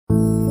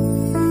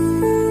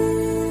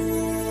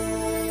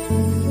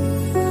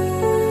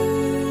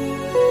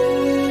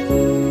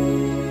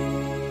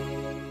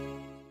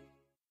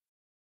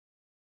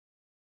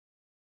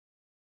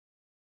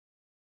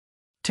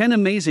10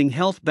 Amazing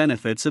Health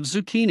Benefits of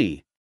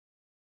Zucchini.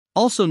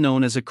 Also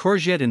known as a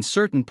courgette in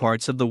certain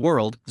parts of the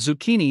world,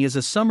 zucchini is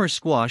a summer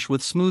squash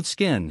with smooth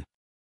skin.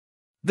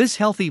 This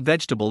healthy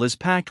vegetable is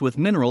packed with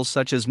minerals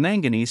such as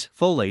manganese,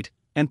 folate,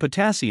 and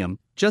potassium,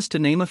 just to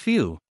name a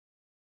few.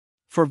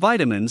 For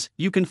vitamins,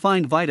 you can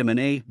find vitamin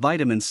A,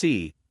 vitamin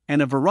C,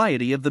 and a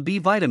variety of the B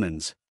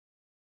vitamins.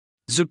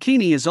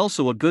 Zucchini is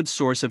also a good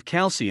source of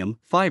calcium,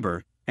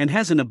 fiber, and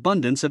has an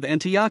abundance of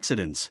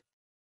antioxidants.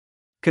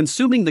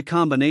 Consuming the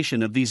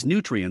combination of these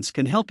nutrients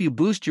can help you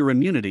boost your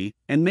immunity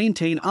and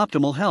maintain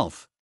optimal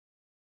health.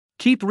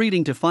 Keep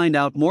reading to find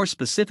out more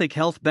specific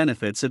health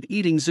benefits of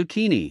eating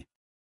zucchini.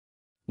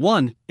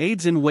 1.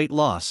 Aids in weight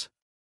loss.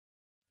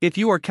 If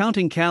you are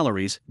counting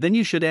calories, then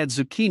you should add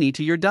zucchini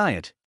to your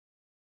diet.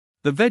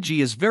 The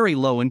veggie is very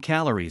low in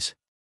calories.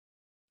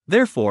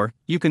 Therefore,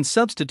 you can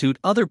substitute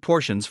other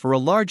portions for a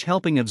large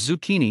helping of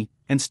zucchini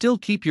and still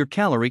keep your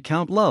calorie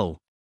count low.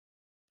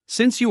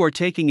 Since you are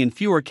taking in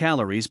fewer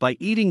calories by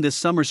eating this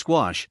summer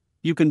squash,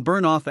 you can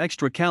burn off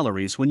extra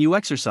calories when you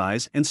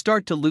exercise and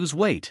start to lose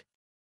weight.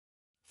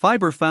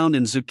 Fiber found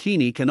in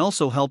zucchini can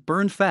also help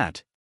burn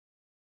fat.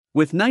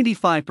 With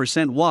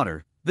 95%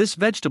 water, this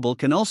vegetable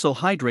can also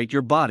hydrate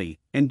your body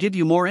and give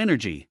you more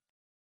energy.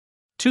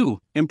 2.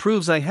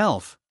 Improves eye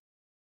health.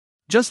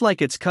 Just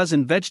like its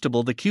cousin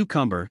vegetable the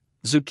cucumber,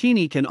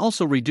 zucchini can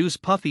also reduce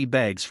puffy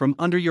bags from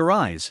under your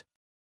eyes.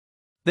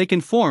 They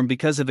can form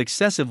because of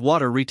excessive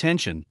water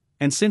retention,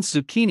 and since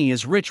zucchini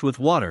is rich with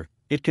water,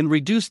 it can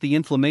reduce the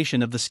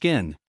inflammation of the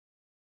skin.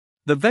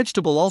 The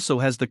vegetable also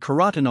has the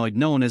carotenoid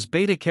known as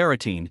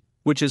beta-carotene,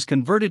 which is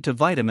converted to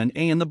vitamin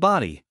A in the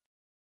body.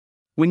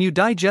 When you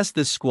digest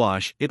this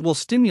squash, it will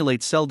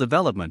stimulate cell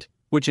development,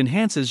 which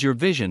enhances your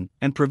vision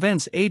and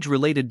prevents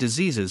age-related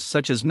diseases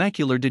such as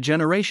macular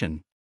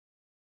degeneration.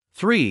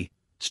 3.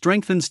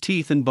 Strengthens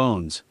teeth and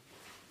bones.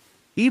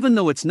 Even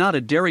though it's not a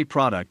dairy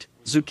product,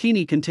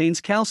 zucchini contains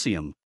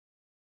calcium.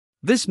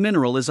 This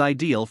mineral is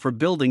ideal for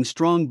building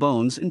strong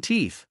bones and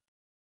teeth.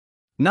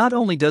 Not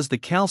only does the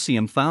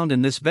calcium found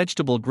in this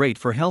vegetable great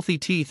for healthy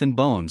teeth and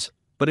bones,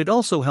 but it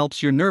also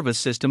helps your nervous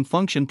system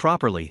function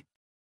properly.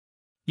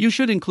 You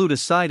should include a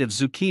side of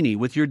zucchini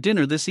with your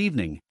dinner this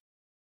evening.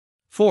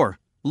 4.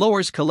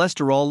 Lowers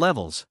cholesterol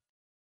levels.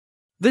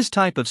 This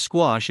type of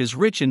squash is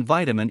rich in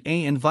vitamin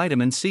A and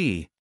vitamin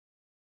C.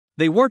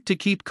 They work to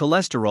keep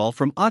cholesterol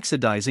from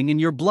oxidizing in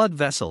your blood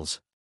vessels.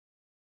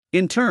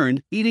 In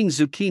turn, eating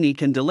zucchini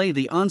can delay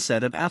the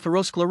onset of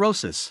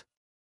atherosclerosis.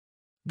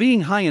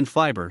 Being high in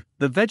fiber,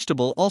 the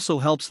vegetable also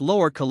helps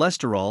lower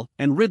cholesterol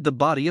and rid the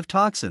body of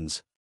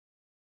toxins.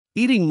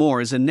 Eating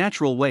more is a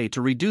natural way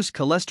to reduce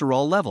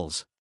cholesterol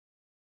levels.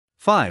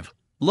 5.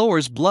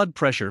 Lowers blood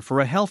pressure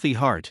for a healthy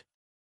heart.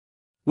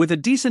 With a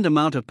decent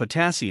amount of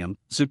potassium,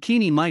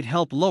 zucchini might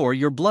help lower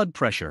your blood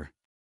pressure.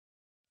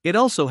 It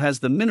also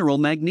has the mineral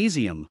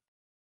magnesium.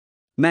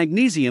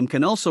 Magnesium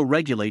can also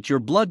regulate your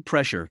blood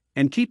pressure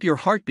and keep your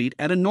heartbeat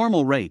at a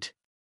normal rate.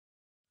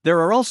 There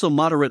are also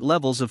moderate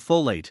levels of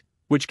folate,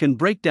 which can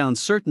break down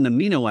certain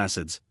amino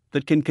acids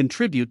that can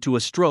contribute to a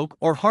stroke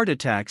or heart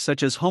attack,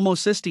 such as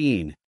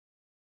homocysteine.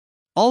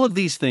 All of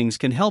these things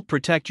can help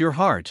protect your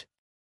heart.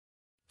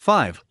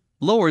 5.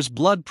 Lowers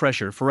blood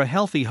pressure for a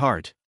healthy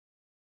heart.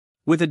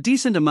 With a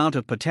decent amount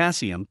of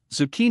potassium,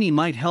 zucchini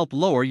might help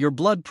lower your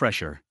blood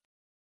pressure.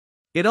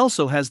 It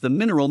also has the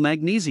mineral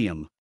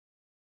magnesium.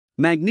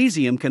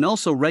 Magnesium can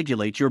also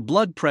regulate your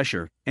blood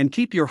pressure and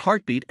keep your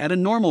heartbeat at a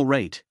normal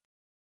rate.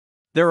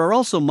 There are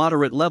also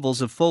moderate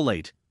levels of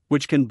folate,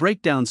 which can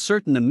break down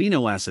certain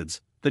amino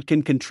acids that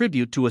can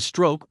contribute to a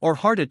stroke or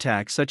heart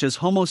attack, such as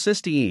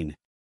homocysteine.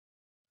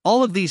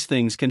 All of these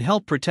things can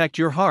help protect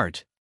your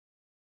heart.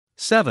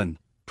 7.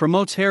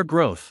 Promotes hair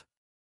growth.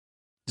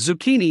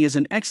 Zucchini is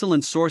an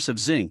excellent source of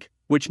zinc,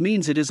 which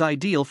means it is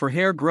ideal for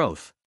hair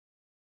growth.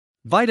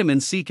 Vitamin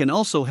C can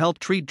also help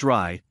treat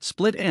dry,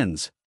 split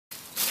ends.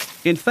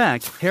 In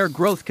fact, hair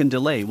growth can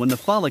delay when the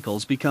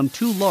follicles become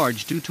too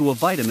large due to a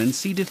vitamin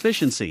C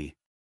deficiency.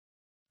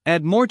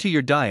 Add more to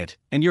your diet,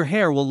 and your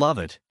hair will love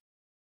it.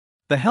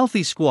 The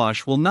healthy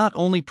squash will not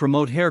only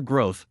promote hair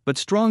growth but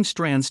strong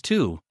strands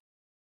too.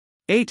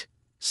 8.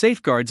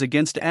 Safeguards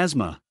against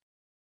asthma.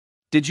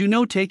 Did you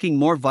know taking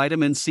more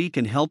vitamin C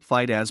can help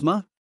fight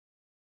asthma?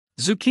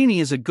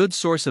 Zucchini is a good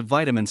source of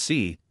vitamin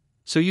C,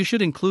 so you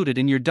should include it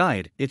in your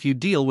diet if you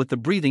deal with the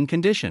breathing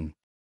condition.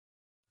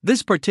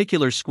 This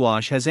particular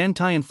squash has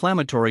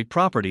anti-inflammatory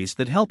properties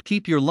that help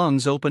keep your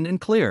lungs open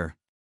and clear.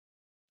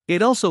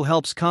 It also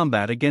helps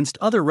combat against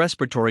other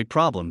respiratory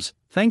problems,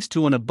 thanks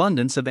to an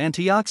abundance of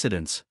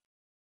antioxidants.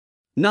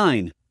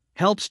 9.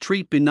 Helps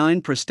treat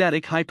benign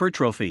prostatic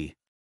hypertrophy.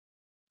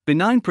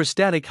 Benign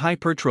prostatic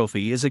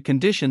hypertrophy is a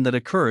condition that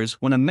occurs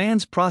when a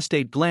man's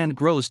prostate gland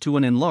grows to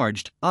an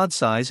enlarged, odd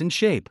size and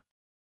shape.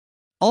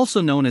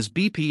 Also known as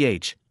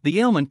BPH, the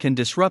ailment can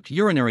disrupt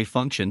urinary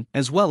function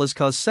as well as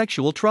cause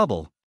sexual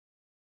trouble.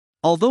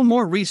 Although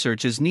more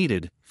research is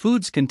needed,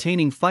 foods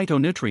containing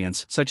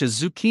phytonutrients such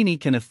as zucchini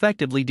can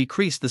effectively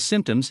decrease the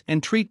symptoms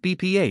and treat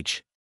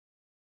BPH.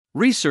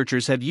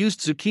 Researchers have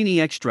used zucchini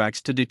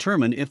extracts to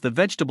determine if the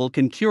vegetable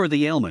can cure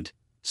the ailment.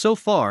 So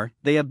far,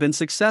 they have been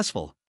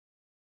successful.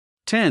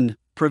 10.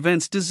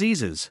 Prevents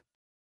diseases.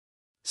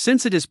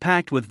 Since it is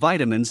packed with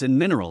vitamins and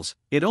minerals,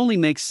 it only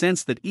makes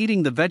sense that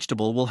eating the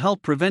vegetable will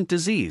help prevent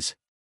disease.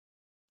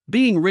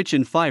 Being rich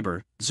in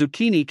fiber,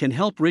 zucchini can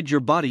help rid your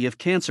body of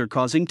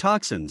cancer-causing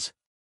toxins.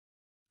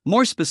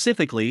 More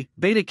specifically,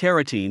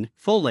 beta-carotene,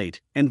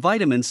 folate, and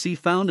vitamin C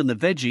found in the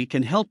veggie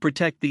can help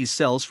protect these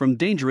cells from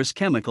dangerous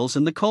chemicals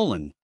in the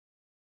colon.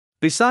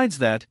 Besides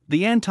that,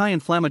 the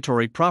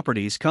anti-inflammatory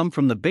properties come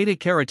from the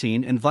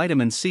beta-carotene and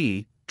vitamin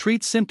C,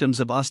 treat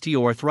symptoms of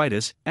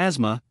osteoarthritis,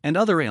 asthma, and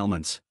other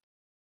ailments.